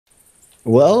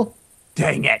Well,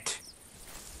 dang it.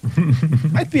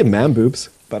 might be a man boobs,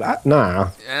 but nah.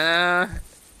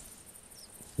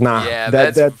 Nah. Yeah,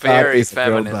 that's very is a girl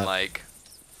butt. feminine-like.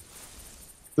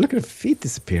 Look at the feet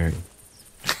disappearing.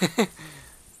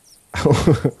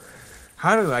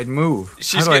 How do I move?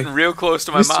 She's getting real close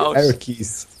to my mouse. Arrow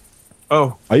keys.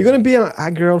 Oh. Are you gonna be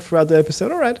a girl throughout the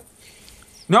episode? All right.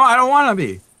 No, I don't want to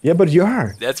be. Yeah, but you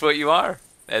are. That's what you are.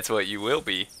 That's what you will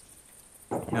be.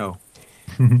 No.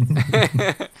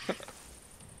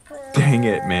 Dang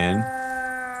it, man.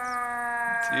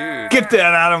 Dude. Get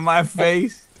that out of my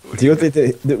face. Do you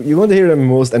want to hear the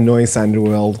most annoying sound in the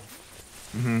world?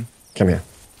 Mm-hmm. Come here.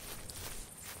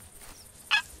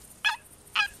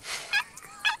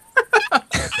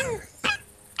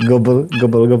 Gobble,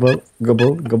 gobble, gobble,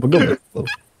 gobble, gobble, gobble.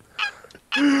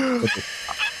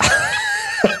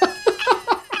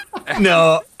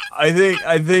 No, I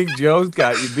think Joe's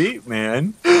got you beat,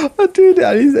 man. Oh, dude,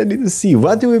 I need to see.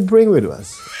 What do we bring with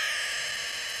us?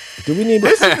 Do we need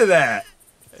Listen to that?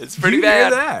 It's pretty Did you hear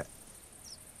bad. that?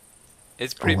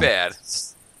 It's pretty bad.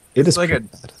 It is like a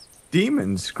bad.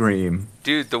 demon scream.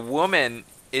 Dude, the woman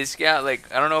is got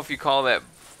like, I don't know if you call that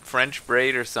French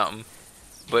braid or something,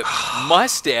 but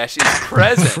mustache is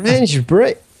present. French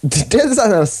braid. That's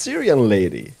an Assyrian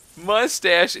lady.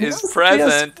 Mustache is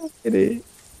present. Lady.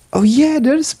 Oh yeah,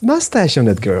 there's mustache on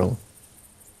that girl.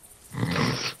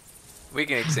 We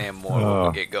can examine more when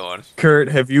we get going. Kurt,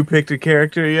 have you picked a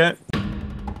character yet?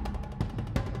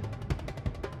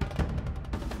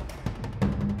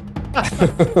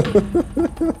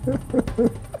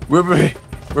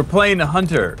 We're playing a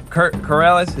hunter.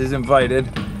 Keralis is invited.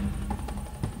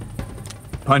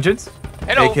 Pungence,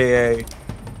 Hello. aka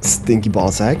Stinky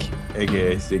ball sack.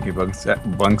 aka Stinky Bunk Sack.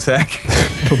 Bunk sack.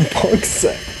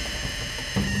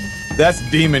 That's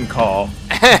Demon Call.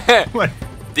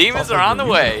 Demons are on the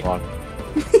way.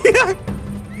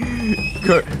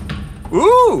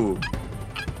 Ooh.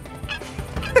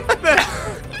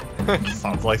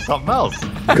 Sounds like something else.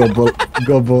 Gobble,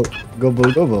 gobble,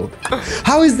 gobble, gobble.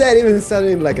 How is that even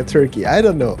sounding like a turkey? I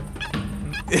don't know.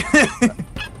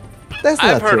 That's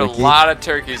not I've heard turkey. a lot of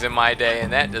turkeys in my day,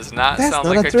 and that does not sound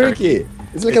like a turkey.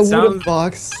 It's like It a wooden sounds-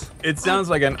 box. It sounds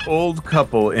like an old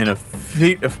couple in a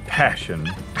feat of passion.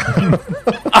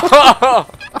 Oh,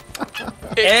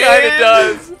 it kind of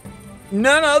does.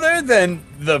 None other than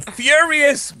the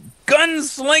furious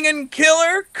gunslinging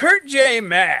killer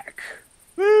KurtJMac.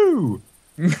 Woo!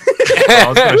 I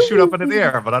was gonna shoot up into the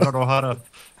air, but I don't know how to.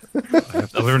 I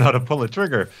have to learn how to pull a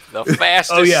trigger. The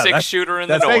fastest Oh, yeah, six-shooter in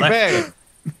the that's north. Bang bang!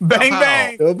 Bang Wow.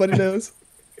 bang! Nobody knows.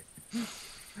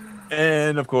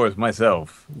 And of course,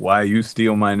 myself. Why you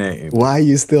steal my name? Why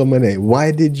you steal my name?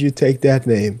 Why did you take that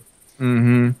name?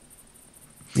 Mm-hmm.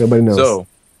 Nobody knows. So,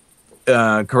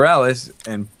 Keralis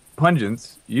and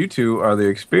Pungence, you two are the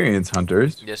experienced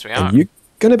hunters, Yes, we are. and you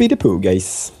gonna be the poo,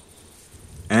 guys.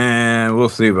 and we'll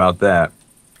see about that.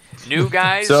 New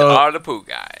guys So- are the poo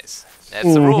guys.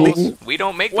 That's the rules. We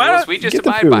don't make the Why rules. not We just get the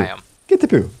abide poo? by them. Get the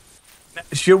poo.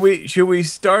 Should we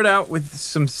start out with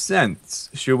some scents?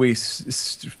 Should we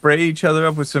spray each other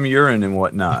up with some urine and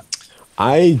whatnot?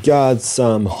 I got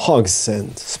some hog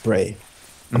scent spray.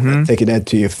 I'm gonna take that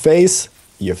to your face.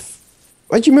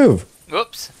 Why'd you move?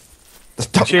 Whoops.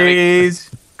 Stop. Cheese.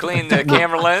 Clean the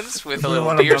camera lens with a little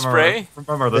Wanna deer spray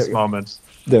Remember this There- moment.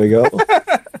 There we go.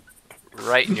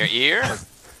 right in your ear.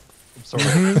 Some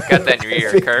sort of Got that in your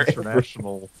ear, Kurt.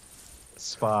 international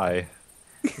spy.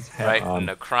 His hat Right on. in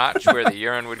the crotch where the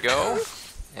urine would go.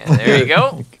 And there you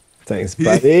go. Thanks,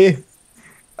 buddy.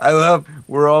 I love.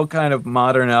 We're all kind of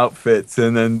modern outfits,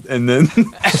 and then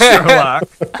Sherlock.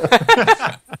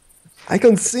 I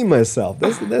can't see myself.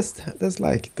 That's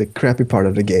like the crappy part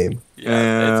of the game.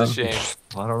 Yeah, that's a shame.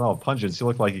 I don't know, Pungence. You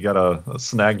look like you got a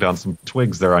snagged on some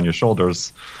twigs there on your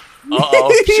shoulders.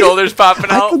 Uh-oh, shoulders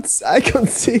popping out. I can't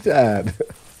see that.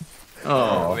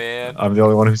 Oh, man. I'm the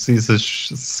only one who sees his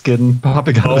skin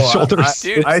popping out of his shoulders.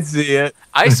 Dude. I see it.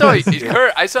 I saw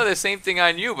Kurt, I saw the same thing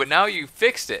on you, but now you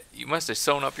fixed it. You must have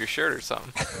sewn up your shirt or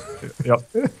something. Yep.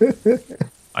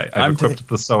 I've equipped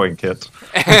the sewing kit.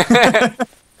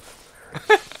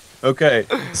 Okay,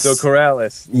 so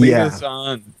Keralis, lead Yeah. us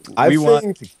on. I We want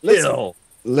think to kill.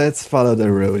 let's follow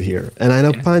the road here. And I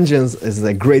know Pungence is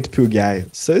a great poo guy,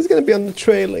 so he's gonna be on the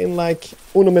trail in like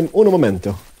uno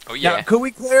momento. Oh, Now, yeah. could we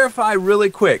clarify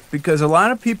really quick? Because a lot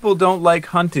of people don't like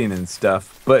hunting and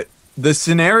stuff, but the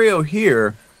scenario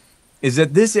here is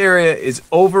that this area is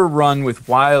overrun with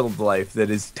wildlife that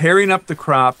is tearing up the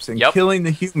crops and Yep. killing the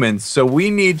humans, so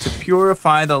we need to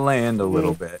purify the land a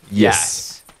little bit. Yes.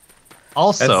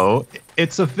 Also,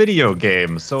 It's a video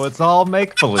game, so it's all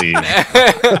make-believe. Right.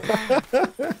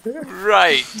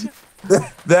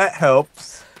 That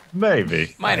helps.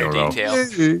 Maybe. Minor I don't know.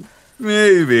 detail.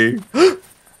 Maybe.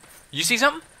 You see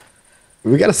something?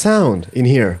 We got a sound in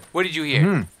here. What did you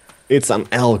hear? It's an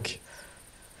elk.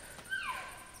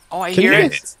 Oh, I Can hear you-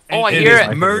 it. Oh, I It hear is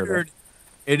it. murdered.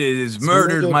 It is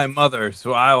murdered my mother,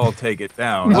 so I will take it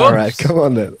down. All right, come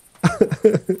on then.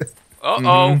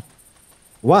 Uh-oh.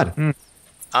 What?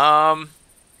 Oh,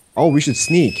 we should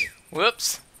sneak.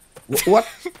 Whoops. What?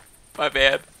 My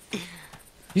bad.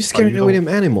 You scared you me with don't-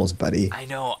 them animals, buddy. I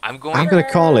know. I'm going. I'm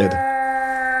gonna call it.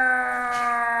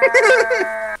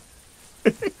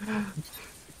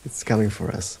 It's coming for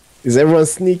us. Is everyone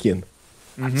sneaking?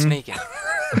 I'm sneaking.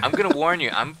 I'm gonna warn you.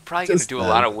 I'm probably gonna Just do a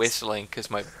lot of dance. whistling because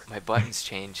my buttons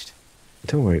changed.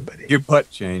 Don't worry, buddy. Your butt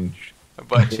changed. My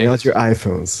button Get out changed. your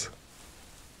iPhones.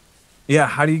 Yeah,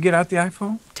 how do you get out the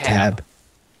iPhone? Tab.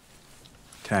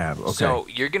 Tab, okay. So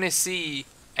you're gonna see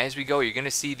as we go. You're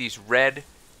gonna see these red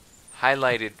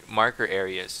highlighted marker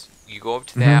areas. You go up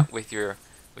to that with your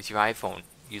iPhone.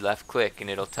 You left click and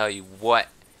it'll tell you what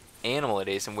animal it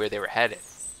is and where they were headed.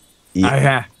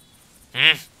 I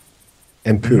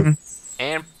And poo.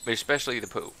 And especially the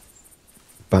poo.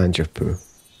 Bunch of poo.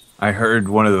 I heard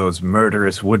one of those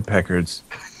murderous woodpeckers.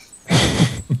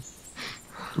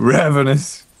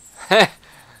 Ravenous.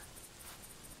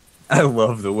 I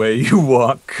love the way you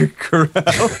walk,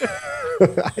 Keralis.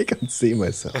 I can see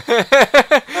myself.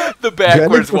 The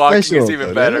backwards walking is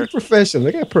even better. I look professional.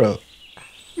 Look at pro.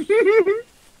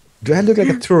 Do I look like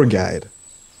a tour guide?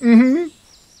 Mm-hmm.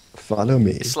 Follow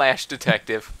me. Slash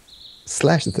detective.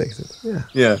 Slash detective. Yeah.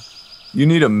 Yeah. You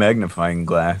need a magnifying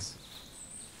glass.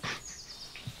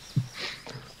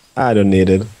 I don't need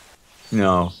it.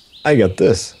 No. I got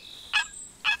this.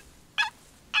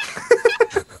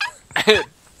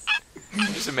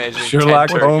 Just imagining Sherlock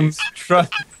 10 Holmes, turkeys.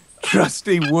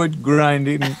 trusty wood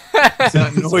grinding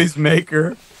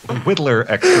noisemaker. Whittler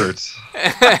expert.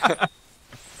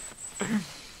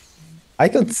 I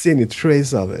can't see any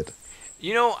trace of it.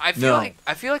 You know, I feel No.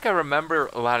 like I remember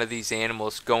a lot of these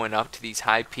animals going up to these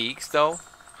high peaks though.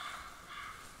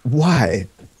 Why?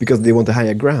 Because they want the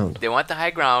higher ground. They want the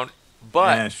high ground,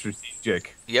 but Yeah,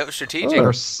 strategic. yep, strategic. Oh.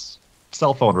 Or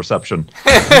cell phone reception.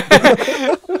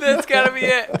 That's gotta be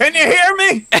it. Can you hear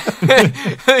me?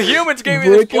 Humans gave me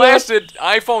this Break it up. blasted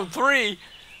iPhone 3.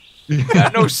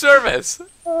 Got no service.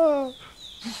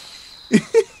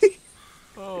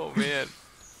 Oh man.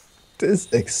 This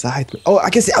excitement. Oh, I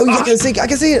can see. Oh, I can see. I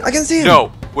can see it. I can see it. No.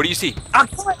 What do you see?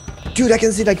 Dude, I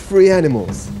can see like 3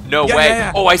 animals. No Yeah, way. yeah,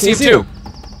 yeah. Oh, I see you him see too. him?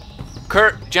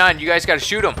 Kurt, John, you guys gotta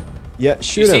shoot him. Yeah,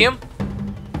 shoot You him. see him?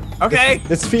 Okay.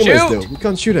 Let's film us Shoot. though. We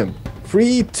can't shoot him.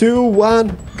 3, 2,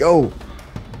 1, go.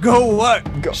 Go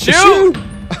what? Go. Shoot!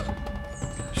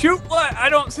 Shoot what? I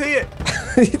don't see it.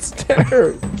 It's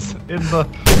there. In the.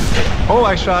 Oh,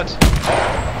 I shot.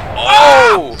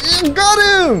 Oh! You got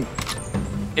him.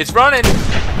 It's running.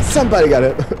 Somebody got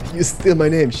it. You steal my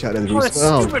name, shot at Oh, that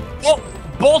respawn.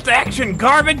 stupid bolt action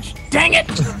garbage. Dang it.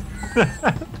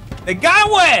 They got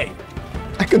away.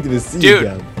 I couldn't even see Dude, you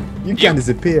again. You can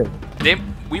disappear.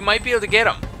 We might be able to get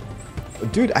him.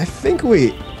 Dude, I think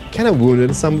we kind of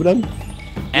wounded some of them.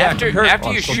 After Kurt, after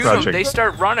oh, you I'm still shoot them, crouching. they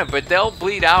start running, but they'll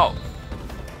bleed out.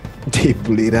 They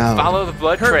bleed out. Follow the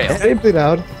blood Kurt, trail. They bleed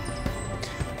out.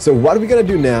 So what we're gonna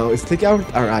do now is take out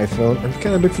our iPhone and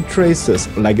kind of look for traces,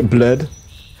 like blood.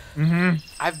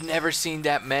 I've never seen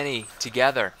that many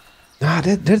together. Ah,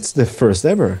 that's the first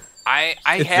ever. I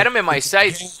had them in my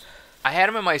sights. I had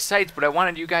them in my sights, but I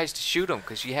wanted you guys to shoot them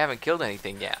because you haven't killed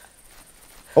anything yet.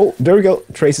 Oh, there we go.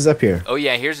 Traces up here. Oh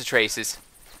yeah, here's the traces.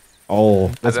 Oh, I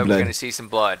that's bet we're blood. gonna see some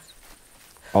blood.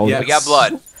 Oh, Yeah, We got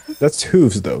blood. That's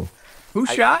hooves, though. Who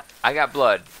shot? I got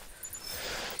blood.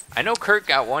 I know Kurt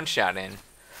got one shot in.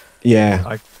 Yeah.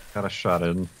 I got a shot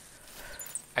in.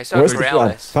 I saw Where's the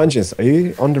blood? Keralis. Pungence, are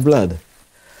you on the blood?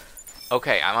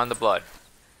 Okay, I'm on the blood.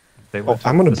 They went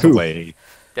I'm gonna this poop. way.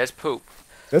 That's poop.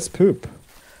 That's poop.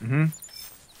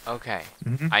 Okay.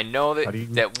 I know How that do you-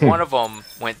 that one of them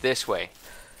went this way.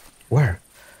 Where?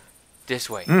 This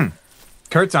way.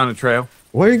 Kurt's on the trail.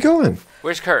 Where are you going?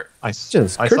 Where's Kurt? I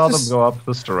Just saw them Curtis- go up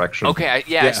this direction. Okay, I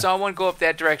Yeah. saw one go up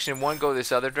that direction, one go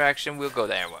this other direction. We'll go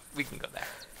there. We can go there.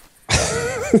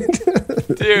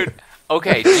 Dude,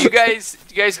 okay. Do you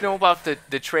guys know about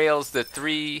the trails, the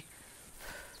three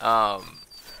marks?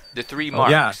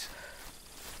 yeah.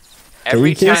 Every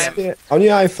you can time. see it on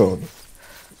your iPhone.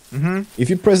 If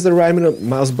you press the right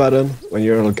mouse button when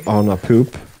you're like on a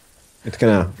poop, it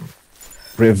kind of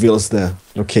reveals the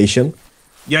location.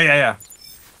 Yeah.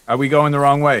 Are we going the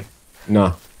wrong way?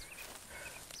 No.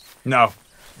 No.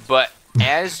 But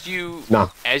as you No.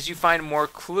 find more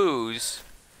clues,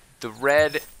 the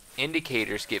red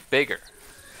indicators get bigger.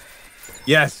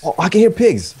 Yes. Oh, I can hear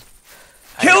pigs.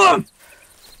 Kill them.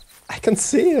 I can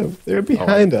see them. They're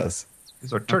behind us.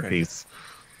 These are turkeys.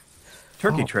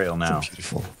 Turkey trail now. So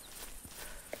beautiful.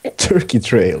 Turkey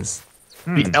trails.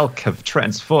 The elk have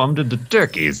transformed into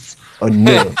turkeys. Oh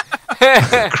no.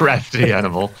 Crafty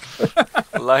animal.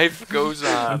 Life goes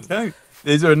I'm on. telling you,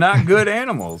 these are not good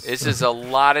animals. This is a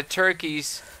lot of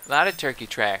turkeys. A lot of turkey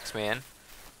tracks, man.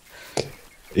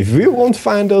 If we won't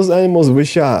find those animals we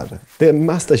shot, the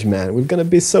mustache man, we're gonna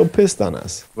be so pissed on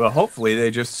us. Well, hopefully they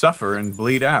just suffer and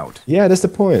bleed out. Yeah, that's the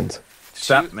point.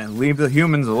 Stop and leave the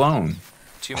humans alone.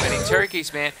 Too many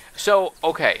turkeys, man. So,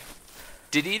 okay.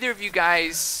 Did either of you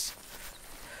guys,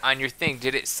 on your thing,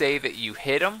 did it say that you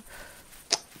hit them?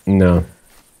 No.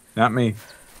 Not me.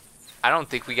 I don't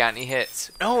think we got any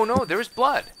hits. No, there was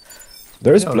blood.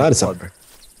 There's Yeah, blood there's somewhere.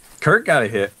 Kurt got a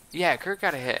hit. Yeah, Kurt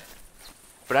got a hit.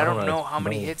 But I don't Alright, know how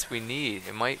many no. hits we need.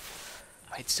 It might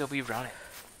still be running.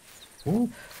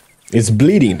 It's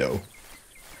bleeding though.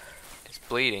 It's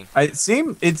bleeding. It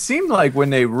seemed like when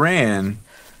they ran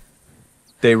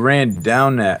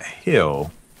down that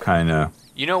hill, kind of.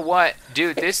 You know what?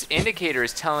 Dude, this indicator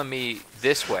is telling me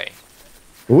this way.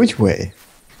 Which way?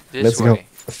 This Let's way.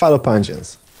 go. Follow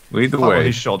Pungence. Lead the Follow way.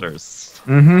 his shoulders.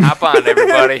 Hop on,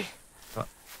 everybody.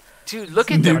 Dude,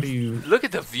 look at How do you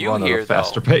the view run at here, a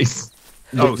faster though. pace?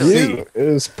 Oh, Yeah, see.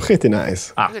 it was pretty nice.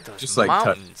 Look at those Just like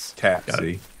mountains. tap, Got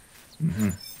see.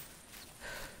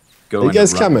 Are you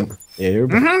guys coming? Yeah, you're.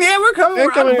 Yeah, we're coming. We're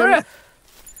We're out of coming.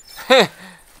 breath.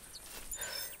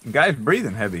 Guy's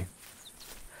breathing heavy.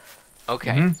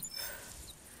 Okay.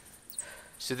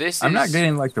 So this is... I'm not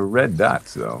getting like the red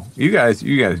dots though. You guys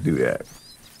do that.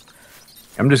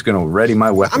 I'm just gonna ready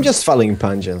my weapon. I'm just following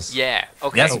Pungence. Yeah,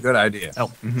 okay. That's a good idea.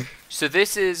 Oh. So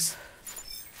this is...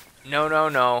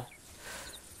 No.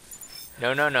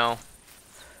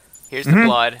 Here's the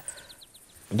blood.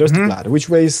 There's the blood. Which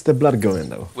way is the blood going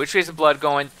though? Which way's the blood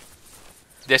going?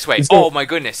 This way. It's Oh going- my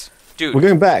goodness. Dude, We're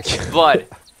going back. blood.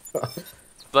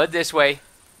 Blood this way.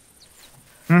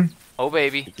 Oh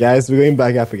baby. Guys, we're going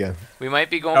back up again. We might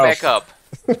be going Oh. back up.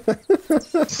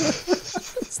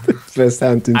 First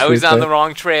time to I was on the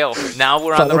wrong trail. Now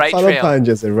we're on the right follow trail.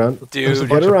 Pungence, everyone. Dude. Get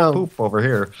Bunch of around. poop over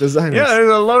here. Designers. Yeah, there's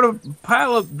a load of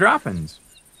pile of droppings.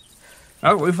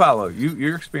 Oh, we follow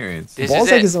your experience. This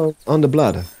Balzac is is it. on the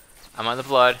blood. I'm on the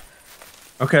blood.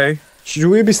 Okay. Should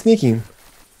we be sneaking?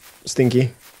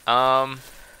 Stinky.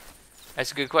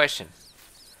 That's a good question.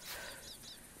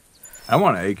 I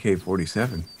want an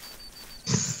AK-47.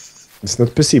 It's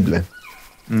not possible.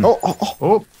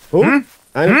 Oh,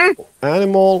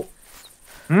 Animal.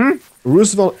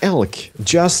 Roosevelt elk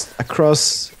just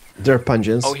across their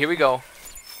Pungence. Oh, here we go.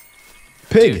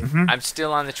 Pig. Dude, I'm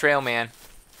still on the trail, man.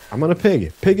 I'm on a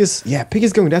pig. Pig is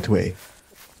going that way.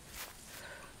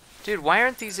 Dude, why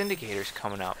aren't these indicators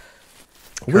coming up?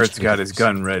 Kurt's got his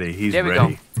gun ready. He's There we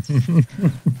ready.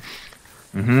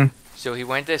 So he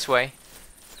went this way.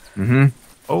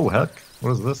 oh, heck.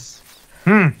 What is this?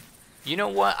 You know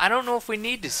what? I don't know if we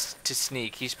need to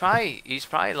sneak. He's probably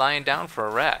lying down for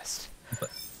a rest.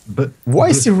 But Why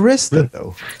is he rested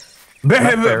though?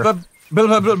 Bear, bear.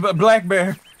 black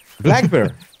bear. Black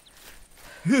bear.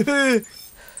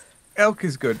 Elk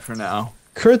is good for now.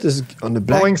 Kurt is on the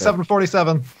black Boeing bear.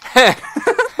 747.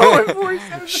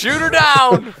 Shoot her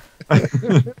down!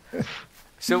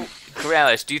 So,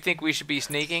 Keralis, do you think we should be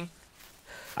sneaking?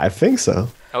 I think so.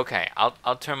 Okay,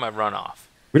 I'll turn my run off.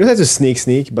 We don't have to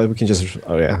sneak, but we can just.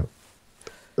 Oh yeah.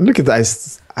 Look at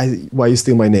that! Why you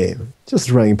steal my name? Just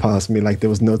running past me like there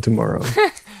was no tomorrow.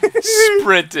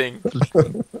 Sprinting.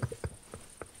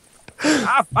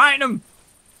 I find him.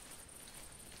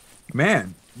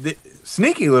 Man,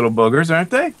 sneaky little boogers, aren't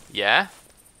they? Yeah.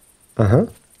 Uh-huh.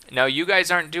 No, you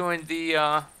guys aren't doing the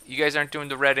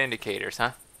red indicators,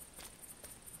 huh?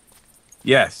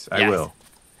 Yes, I Yes. will.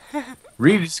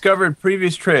 Rediscovered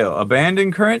previous trail.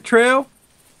 Abandoned current trail?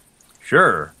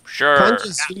 Sure. Sure.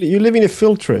 Punches, you live in a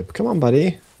field trip. Come on,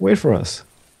 buddy. Wait for us.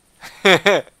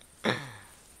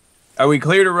 Are we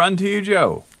clear to run to you,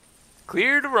 Joe?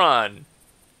 Clear to run.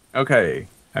 Okay,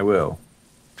 I will.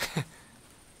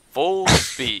 Full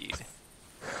speed.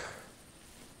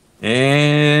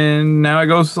 And now I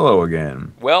go slow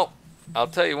again. Well, I'll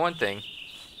tell you one thing.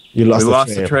 You We lost,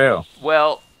 lost the trail.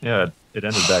 Well, Yeah, it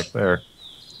ended back there.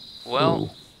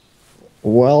 Well,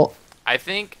 I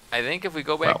think if we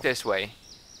go back Well. this way,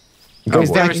 go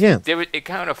because back again. it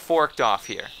kind of forked off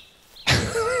here.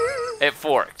 It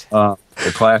forked.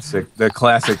 The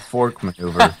classic fork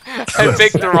maneuver. I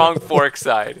picked the wrong fork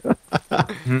side.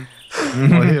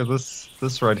 Well, here,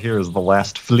 this right here is the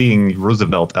last fleeing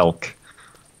Roosevelt elk.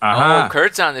 Aha. Oh,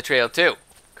 Kurt's on the trail too.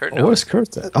 Kurt Oh, knows. where's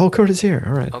Kurt at? Oh, Kurt is here.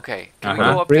 All right. Okay, can we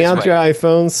Uh-huh. go up Bring this out way? your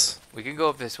iPhones. We can go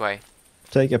up this way.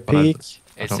 Take a But I- peek.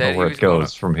 I It don't said know where he was it going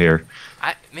goes from here.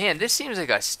 Man, this seems like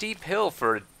a steep hill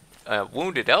for a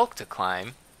wounded elk to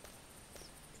climb.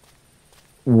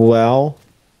 Well,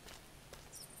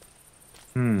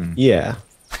 Hmm. yeah.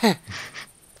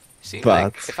 Seems But-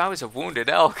 like if I was a wounded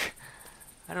elk,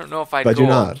 I don't know if I'd But go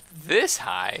you're up not. this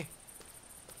high.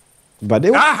 But they.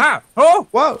 Aha! Oh!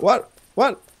 What?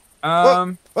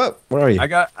 Where are you? I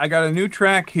got a new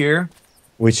track here.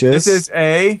 Which is, This is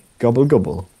a Gobble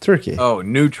Gobble Turkey.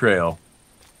 new trail.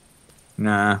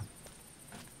 Nah.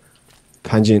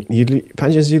 Pungence,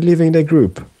 you're leaving the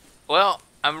group. Well,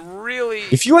 I'm really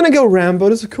If you want to go Rambo,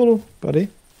 that's cool, buddy.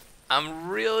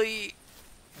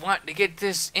 wanting to get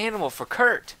this animal for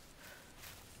Kurt.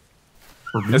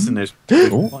 Listen, there's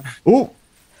Oh,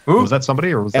 Was that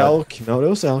somebody or was that? elk. No, that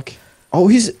was elk. Oh,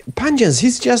 Pungence.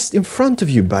 He's just in front of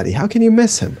you, buddy. How can you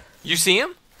miss him? You see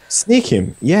him? Sneak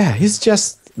him. Yeah, he's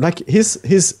just like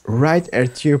he's right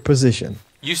at your position.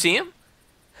 You see him?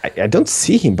 I don't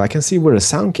see him, but I can see where the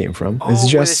sound came from. Oh, It's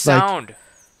with just the like sound.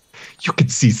 You can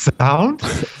see sound?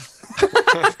 that's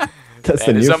the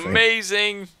That is new thing.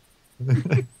 amazing.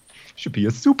 Should be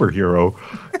a superhero.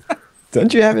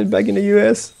 Don't you have it back in the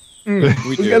US? we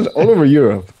We do. got it all over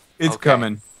Europe. It's Okay.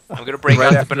 coming. I'm gonna break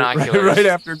out the binoculars. Right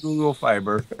after Google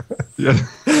Fiber. Yeah.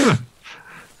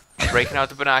 Breaking out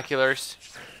the binoculars.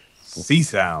 Sea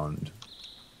sound.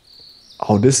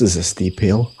 Oh, this is a steep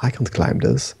hill. I can't climb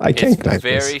this. I can't It's climb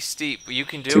very this. steep, but you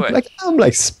can do Dude, it. like I'm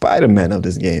like Spider-Man of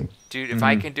this game. Dude, if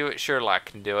I can do it, Sherlock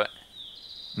can do it.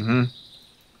 Mm-hmm.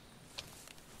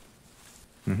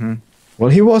 Mm-hmm. Well,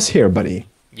 he was here, buddy.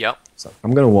 Yep. So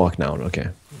I'm gonna walk now. Okay,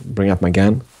 bring up my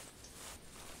gun.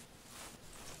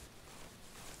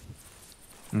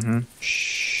 Mm-hmm.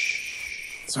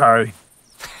 Shh. Sorry.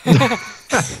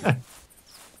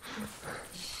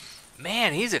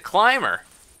 Man, he's a climber.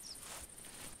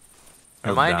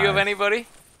 I'll Remind you of die. anybody?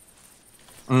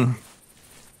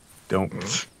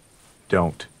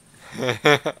 Don't.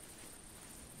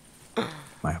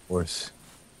 My horse.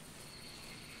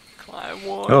 Climb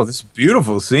one. Oh, this is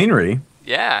beautiful scenery.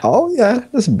 Yeah. Oh yeah,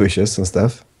 there's bushes and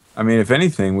stuff. I mean, if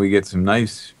anything, we get some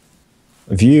nice.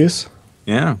 Views.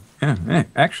 Yeah.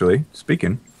 Actually,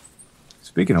 speaking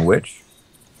of which,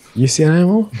 You see an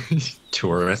animal?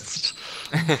 Tourist.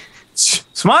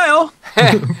 smile,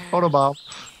 Photo bomb.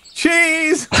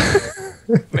 cheese.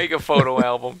 Make a photo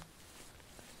album.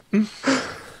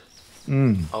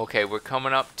 Okay, we're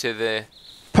coming up to the...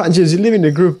 Punches, you live in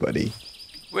the group, buddy.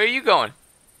 Where are you going?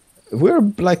 We're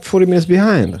like 40 minutes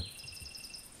behind.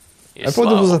 You're I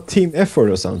thought it was slow. a team effort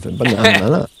or something, but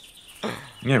no.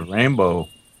 Yeah, rainbow.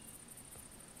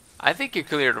 I think you're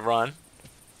clear to run.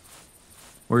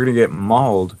 We're gonna get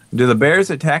mauled. Do the bears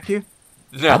attack you?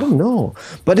 I No. don't know.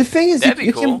 But the thing is, That'd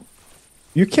be cool.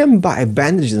 you can buy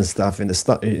bandages and stuff in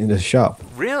the shop.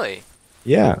 Really?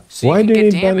 Yeah. So you Why can do you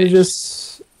get need damaged.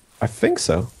 bandages? I think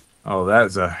so. Oh,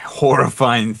 that's a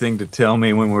horrifying thing to tell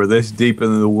me when we're this deep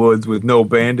into the woods with no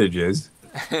bandages.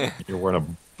 You're wearing a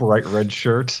bright red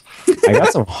shirt. I got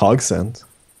some hog scent.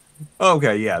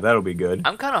 Okay, yeah, that'll be good.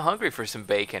 I'm kind of hungry for some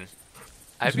bacon.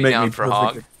 I'd Just be make down me for a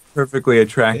hog. perfectly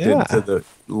attracted Yeah. to the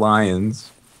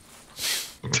lions.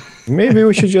 Maybe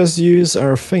we should just use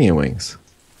our thingy wings.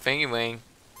 Fingy wing.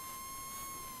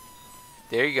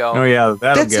 There you go. Oh yeah,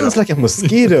 that'll That get sounds them. like a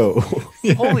mosquito.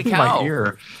 Holy cow. My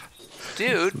ear.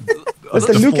 Dude, That's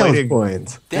the lookout Deflating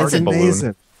point. That's party balloon.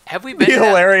 amazing. have we Be been to that?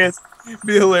 hilarious.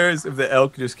 Be hilarious if the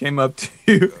elk just came up to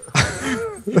you.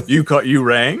 You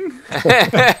rang?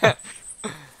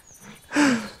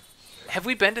 Have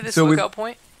we been to this So we- lookout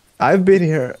point? I've been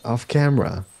here off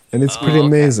camera, and it's pretty okay.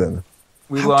 amazing.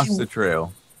 We How lost can- the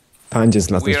trail.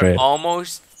 Punches lost the We are trail.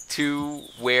 almost to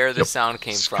where the sound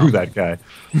came Screw from. that guy.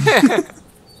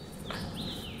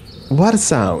 What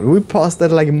sound? We passed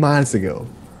that like miles ago.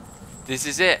 This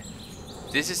is it.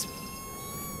 This is...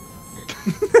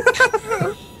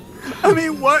 I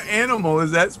mean, what animal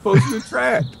is that supposed to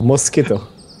attract? Mosquito.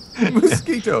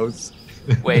 Mosquitoes.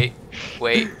 Wait.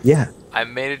 Yeah. I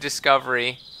made a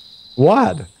discovery.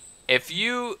 What? If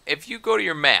you go to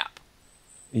your map,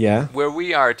 Yeah. where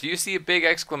we are, do you see a big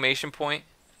exclamation point?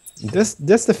 That's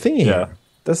the thing Yeah. here.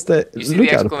 That's the You see the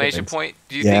lookout exclamation point?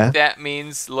 Do you Yeah. think that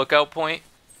means lookout point?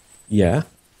 Yeah.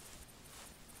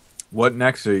 What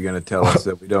next are you going to tell us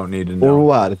that we don't need to Or know?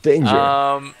 what?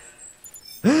 Danger.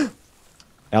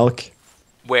 Elk.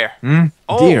 Where? Hmm?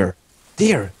 Oh, Deer.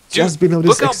 dude, Just below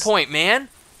this lookout point, man.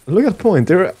 Lookout point.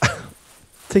 They're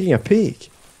taking a peek.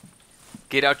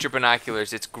 Get out your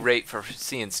binoculars. It's great for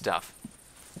seeing stuff.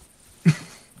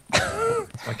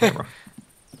 My camera.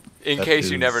 In That case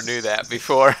you never is- knew that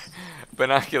before.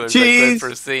 Binoculars are Cheese. good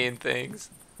for seeing things.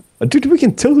 Dude, we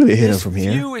can totally hit him This from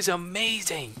here. view is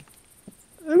amazing.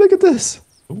 Hey, look at this.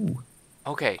 Ooh,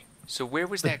 Okay, so where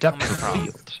was the that depth coming of from?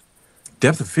 field.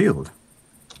 Depth of field.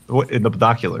 In the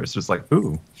binoculars, just like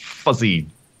Ooh. fuzzy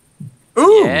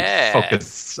Ooh. Yeah.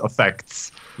 focus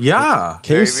effects. Yeah. Can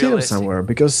Very you see him realistic. somewhere?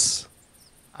 Because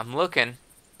I'm looking.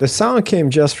 the sound came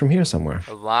just from here somewhere.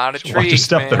 A lot of Watch your trees,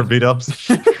 step there, man. beat-ups.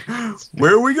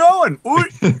 Where are we going? Ooh.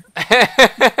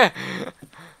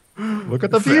 Look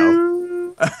at the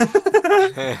view.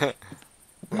 A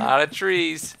lot of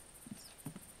trees.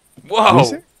 Whoa,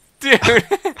 see? dude!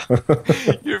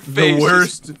 Your face The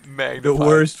worst. just magnified. The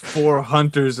worst 4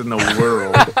 hunters in the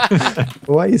world.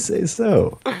 Why you say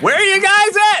so? Where are you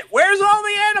guys at? Where's all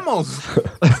the animals?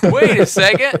 Wait a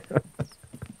second.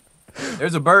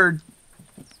 There's a bird.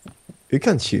 You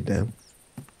can't shoot them.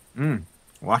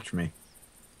 Watch me.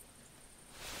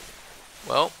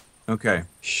 Well, Okay.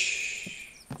 Shh.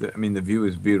 I mean, the view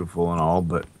is beautiful and all,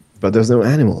 but But there's no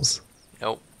animals.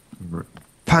 nope.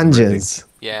 Pungence.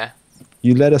 Yeah.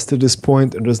 You led us to this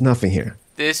point and there's nothing here.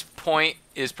 This point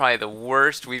is probably the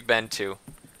worst we've been to.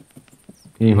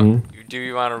 Mm-hmm. Do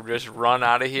you want to just run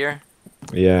out of here?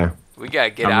 Yeah. We gotta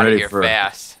get I'm out of ready here for it.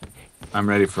 fast. I'm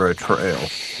ready for a trail.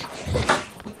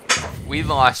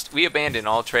 We abandoned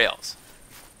all trails.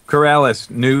 Keralis,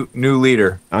 new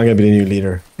leader. I'm gonna be the new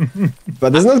leader.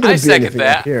 But there's not I gonna be second anything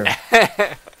that. up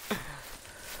here.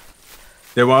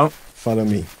 They won't? Follow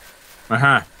me.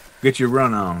 Uh-huh. Get your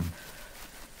run on.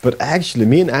 But actually,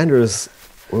 me and Anders,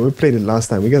 when we played it last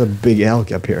time, we got a big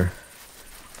elk up here.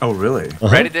 Oh, really?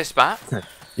 Right at this spot?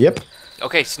 Yep.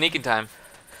 Okay, sneaking time.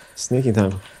 Sneaking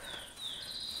time.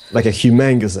 Like a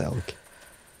humongous elk.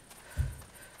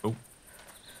 Oh.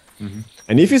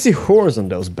 And if you see horns on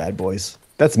those bad boys,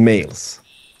 that's males.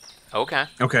 Okay.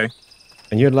 Okay.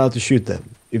 And you're allowed to shoot them.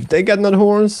 If they got no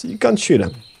horns, you can't shoot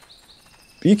them.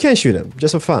 You can shoot them,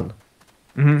 just for fun.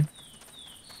 Mm-hmm.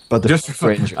 But the Just for fun.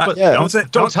 ranger, But yeah,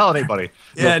 Don't tell anybody.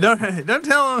 Yeah, don't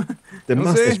tell them. the don't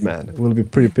mustache say. man will be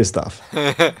pretty pissed off.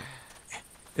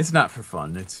 It's not for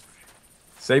fun. It's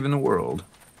saving the world.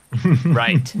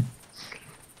 Right.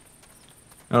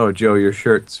 Oh, Joe, your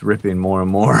shirt's ripping more and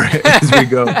more as we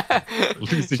go.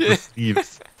 Losing the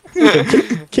sleeves.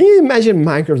 Can you imagine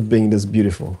Minecraft being this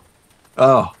beautiful?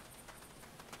 Oh.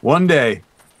 One day.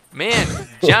 Man,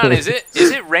 John, is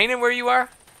it raining where you are?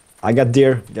 I got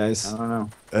deer, guys. I don't know.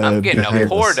 I'm getting a behind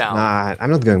pour us. down. Nah, I'm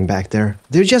not going back there.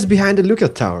 They're just behind the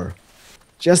lookout tower.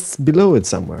 Just below it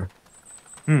somewhere.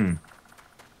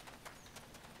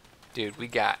 Dude, we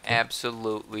got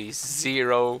absolutely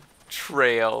zero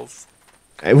trails.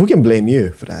 And who can blame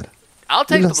you for that? I'll You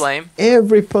take the lost blame.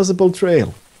 Every possible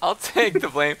trail. I'll take the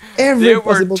blame. Every There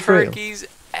were possible trail. turkeys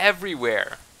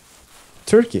everywhere.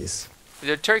 Turkeys.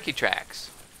 They're turkey tracks.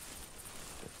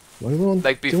 What do you want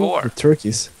Like do before. with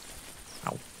turkeys?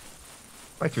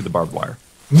 Right through the barbed wire.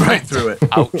 Right through it.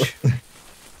 Ouch.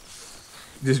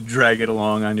 Just drag it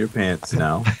along on your pants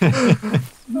now.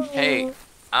 Hey,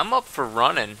 I'm up for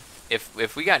running.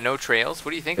 If we got no trails, what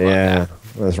do you think about Yeah, that?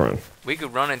 let's run. We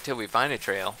could run until we find a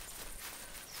trail.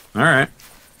 All right.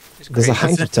 Just There's a crazy,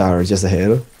 hunter tower just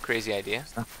ahead. crazy idea.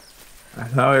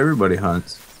 That's how everybody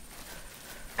hunts.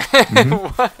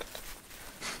 What?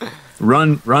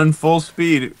 Run full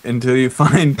speed until you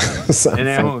find Something. an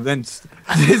animal. Then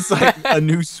it's like a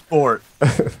new sport.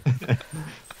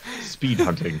 Speed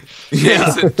hunting.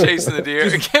 Yeah. Chasing the deer.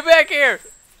 Get back here!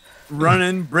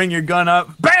 Running, bring your gun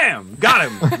up. Bam! Got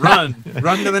him.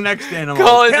 Run to the next animal.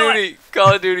 Call of Kill it. Duty.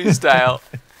 Call of Duty style.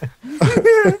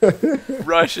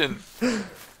 Russian.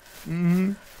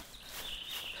 Mm-hmm.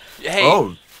 Hey,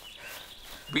 Oh,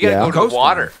 we gotta Yeah. go to Coast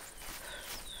water.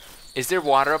 Is there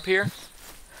water up here?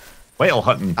 Whale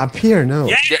hunting. Up here, no.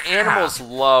 Yeah. The animals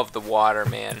love the water,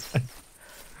 man.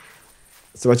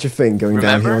 So what you think going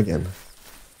Remember? downhill again?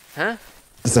 Huh?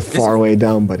 It's a far way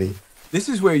down, buddy. this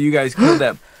is where you guys killed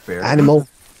that bear. Animal.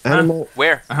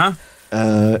 Where?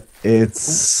 Uh-huh.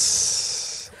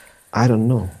 It's I don't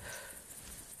know.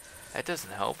 That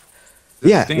doesn't help.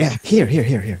 Yeah, thing- yeah. Here.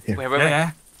 Wait.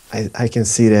 Yeah. I can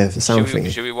see the sound Should we,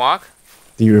 thing. should we walk?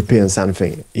 The European sound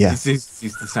thing. Yeah, He's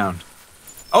the sound.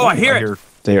 Oh, I hear it.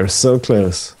 they are so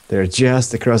close. They're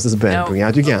just across this bend. No. Bring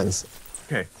out your guns.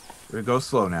 Okay. We go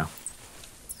slow now.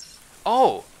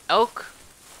 Oh, elk.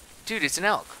 Dude, it's an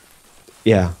elk.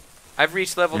 Yeah. I've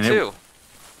reached level And it- 2.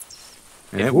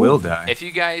 And it will die. If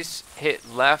you guys hit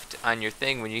left on your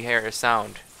thing when you hear a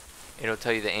sound, it'll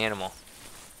tell you the animal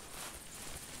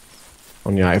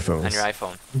On your iPhones. on your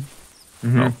iPhone.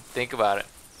 Think about it.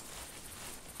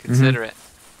 Consider it.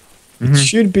 It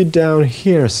should be down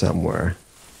here somewhere.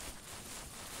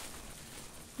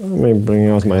 Let me bring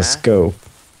out my scope.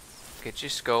 Get your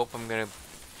scope. I'm gonna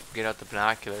get out the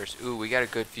binoculars. Ooh, we got a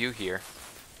good view here.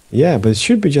 Yeah, but it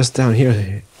should be just down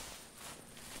here.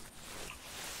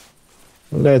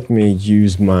 Let me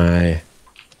use my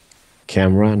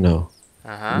camera. No.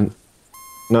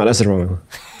 No, that's the wrong one.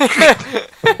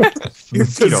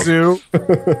 It's a zoo.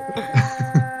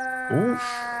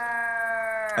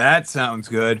 That sounds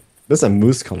good. That's a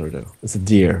moose color though. It's a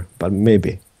deer, but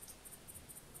maybe.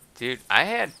 Dude,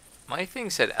 my thing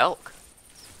said elk.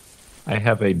 I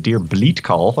have a deer bleat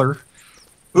collar.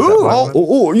 Ooh.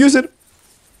 Oh, use it.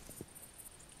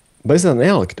 But it's not an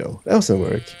elk though. That doesn't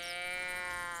work.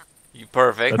 You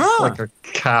perfect. That's like a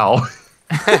cow.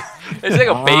 It's like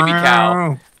a baby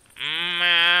cow.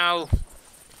 Meow.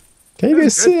 Can you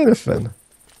guys see anything?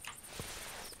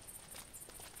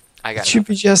 I got It should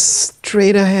be just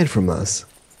straight ahead from us.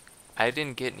 I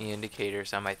didn't get any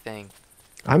indicators on my thing.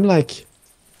 I'm like...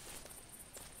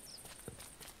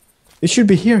 It should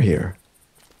be here.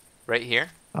 Right here?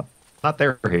 Not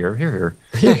there, here. Here.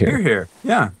 Here.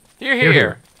 Yeah.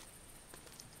 Here.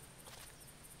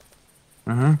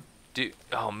 Uh-huh. Dude,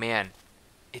 oh man.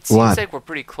 It seems What? like we're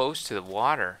pretty close to the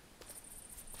water.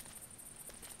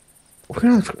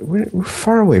 We're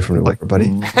far away from the water, buddy.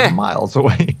 Miles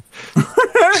away.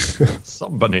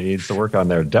 Somebody needs to work on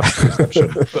their depth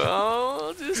perception.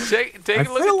 Well, just take I a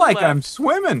look feel at like the I'm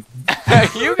swimming.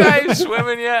 You guys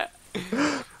swimming yet?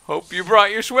 Hope you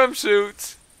brought your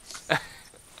swimsuits.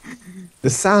 The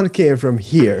sound came from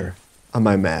here on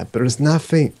my map, but there's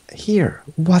nothing here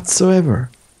whatsoever.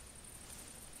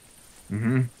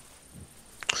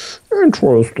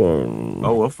 Interesting.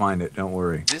 Oh, we'll find it. Don't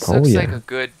worry. This Oh, looks yeah. like a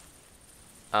good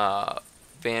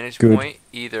vantage Good. point,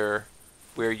 either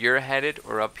where you're headed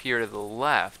or up here to the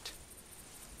left.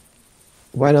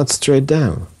 Why not straight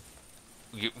down?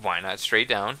 Why not straight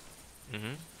down?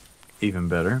 Even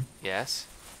better. Yes.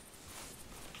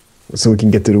 So we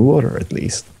can get to the water at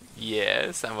least.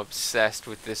 Yes, I'm obsessed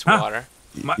with this Huh. water.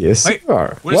 Yes, wait, you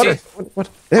are. what is it? What?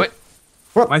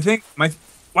 What? My thing.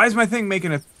 Why is my thing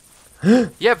making a?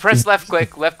 Yeah, press left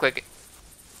click.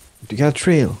 You got a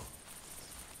trail.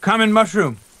 Common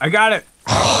mushroom. I got it.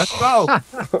 Let's go. Let's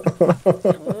have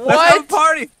a What?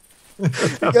 party. You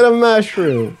got a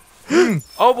mushroom.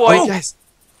 Oh boy, Oh, guys,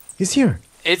 he's here.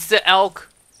 it's the elk.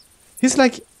 He's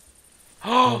like,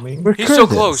 where He's Kurt so is.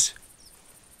 close.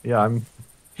 Yeah,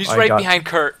 He's I right got- behind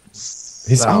Kurt.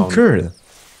 He's on Kurt.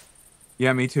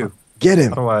 Yeah, me too. Get him.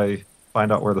 How do I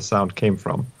find out where the sound came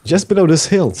from? Just below this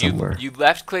hill somewhere. You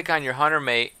left click on your hunter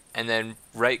mate and then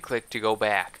right click to go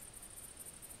back.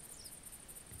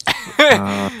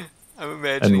 I'm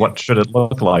imagining. And what should it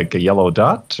look like? A yellow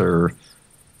dot or?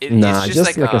 Nah, it's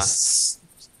just like a it's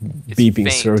beeping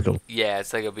faint. circle. Yeah,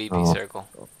 it's like a beeping circle.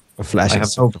 A I flashing have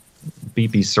circle. no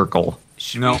beepy circle.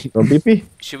 No. No BP?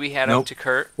 Should we head Nope. up to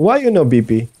Kurt? Why you no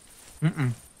BP?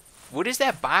 What is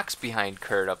that box behind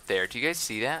Kurt up there? Do you guys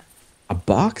see that? A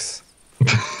box?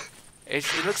 It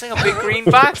looks like a big green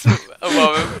box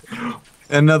above him.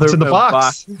 Another What's in the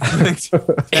box?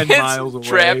 10 miles away. It's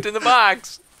trapped in the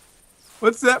box.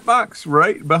 What's that box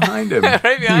right behind him? Right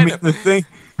You behind mean him.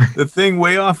 the thing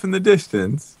way off in the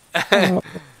distance.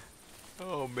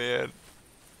 Oh man.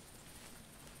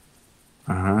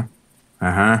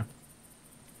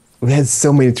 We had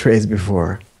so many trays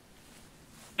before.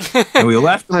 And we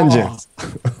left them all. Pungence.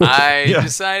 I Yeah.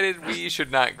 decided we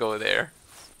should not go there.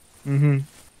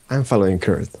 I'm following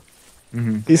Kurt.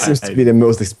 He seems to be the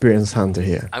most experienced hunter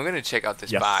here. I'm gonna check out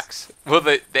this Yes. box. Well,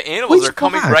 the animals Which are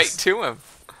coming box? right to him.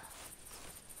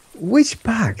 Which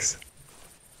box?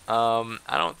 I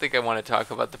don't think I want to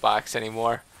talk about the box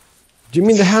anymore. Do you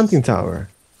mean the hunting tower?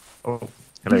 Oh,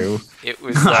 hello. It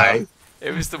was Hi.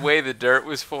 it was the way the dirt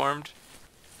was formed.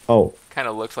 Oh, Kind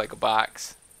of looked like a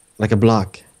box. like a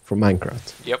block for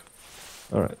Minecraft. Yep.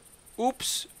 Alright.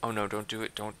 Oops. Oh no! Don't do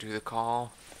it. Don't do the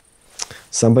call.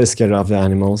 Somebody scared off the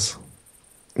animals.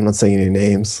 I'm not saying any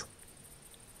names.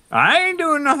 I ain't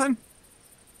doing nothing.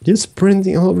 You're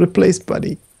sprinting all over the place,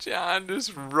 buddy. John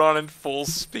just running full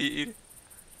speed.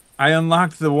 I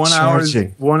unlocked the 1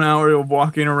 Charging. 1 hour of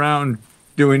walking around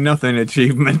doing nothing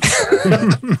achievement.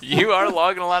 You are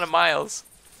logging a lot of miles.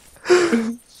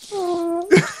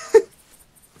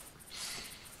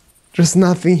 There's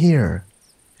nothing here.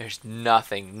 There's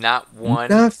nothing. Not one.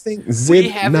 Nothing. We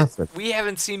Zip. haven't. Nothing. We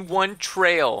haven't seen one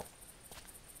trail.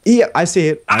 Yeah, I see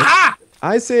it.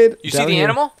 I see it. You see down the here.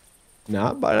 animal?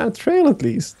 No, but a trail at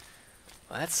least.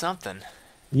 Well, that's something.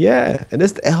 Yeah, and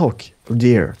that's the elk or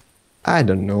deer. I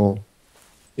don't know.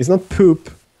 It's not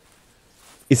poop.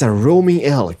 It's a roaming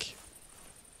elk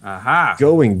Aha.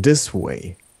 going this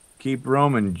way. Keep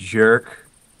roaming, jerk.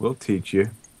 We'll teach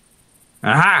you.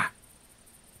 Aha.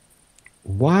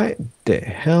 Why the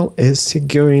hell is he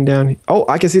going down here? Oh,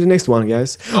 I can see the next one,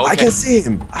 guys. Okay. I can see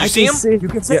him. I see can him? see You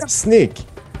can see him? Sneak.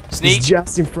 Sneak. He's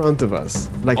just in front of us.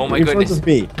 Like Oh my in goodness. front of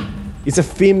me. It's a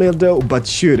female though, but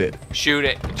shoot it. Shoot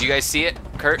it. Do you guys see it?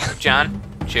 Kurt, John,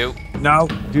 shoot. No.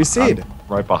 Do you see it?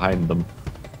 Right behind them.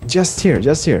 Just here,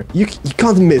 just here. You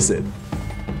can't miss it.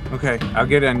 Okay, I'll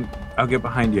get in. I'll get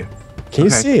behind you. Can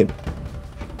you Okay. see it?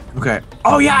 Okay.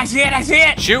 Oh yeah, I see it. I see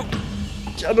it. Shoot.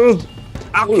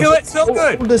 I'll kill it so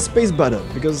good. Hold the space button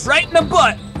because Right in the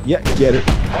butt. yeah, get it.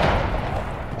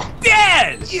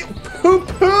 Dead. Poo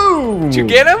poo. Did you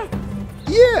get him?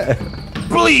 Yeah.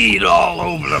 Bleed all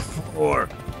over the floor.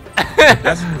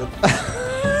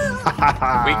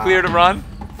 We clear to run?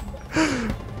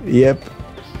 Yep.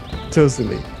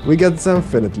 Totally. We got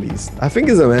something at least. I think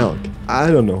it's an elk. I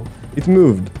don't know. It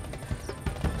moved.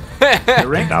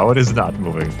 Now it is not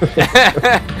moving.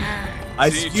 I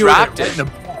So you skewered dropped right it? in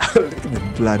the- Look at the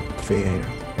blood here.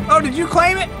 Oh, did you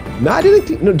claim it? No, I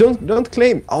didn't. No, don't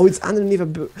claim. Oh, it's underneath a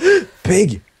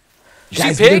pig. You see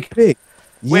Guys, pig? look at pig.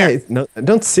 Yeah, Where? it's not, I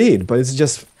don't see it, but it's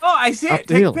just Oh, I see Up it.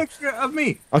 the Take hill. a picture of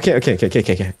me. okay.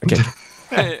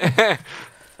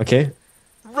 Okay.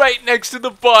 Right next to the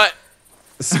butt.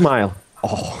 Smile.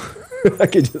 Oh, I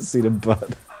can just see the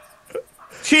butt.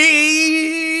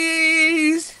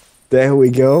 Cheese. There we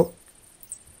go.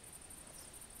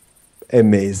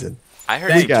 Amazing. I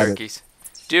heard Thank some you. turkeys.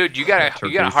 Dude, you gotta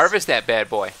Turkeys. harvest that bad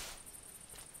boy.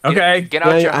 Okay. Get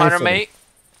out Yeah, your hunter iPhone. mate.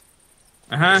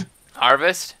 Uh huh.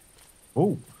 Harvest.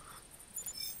 Oh,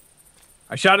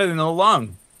 I shot it in the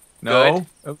lung. No.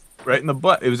 Right in the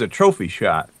butt. It was a trophy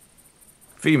shot.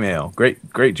 Female.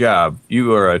 Great job.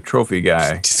 You are a trophy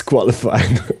guy.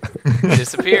 Disqualified.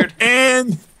 Disappeared.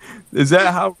 And is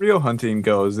that how real hunting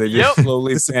goes? They just Yep.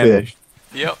 slowly Disappear. vanish.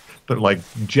 Yep. they're like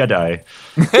Jedi.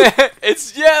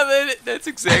 It's that's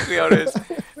exactly how it is.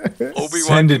 Obi-Wan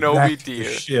Send it Kenobi back to the deer.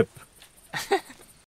 ship.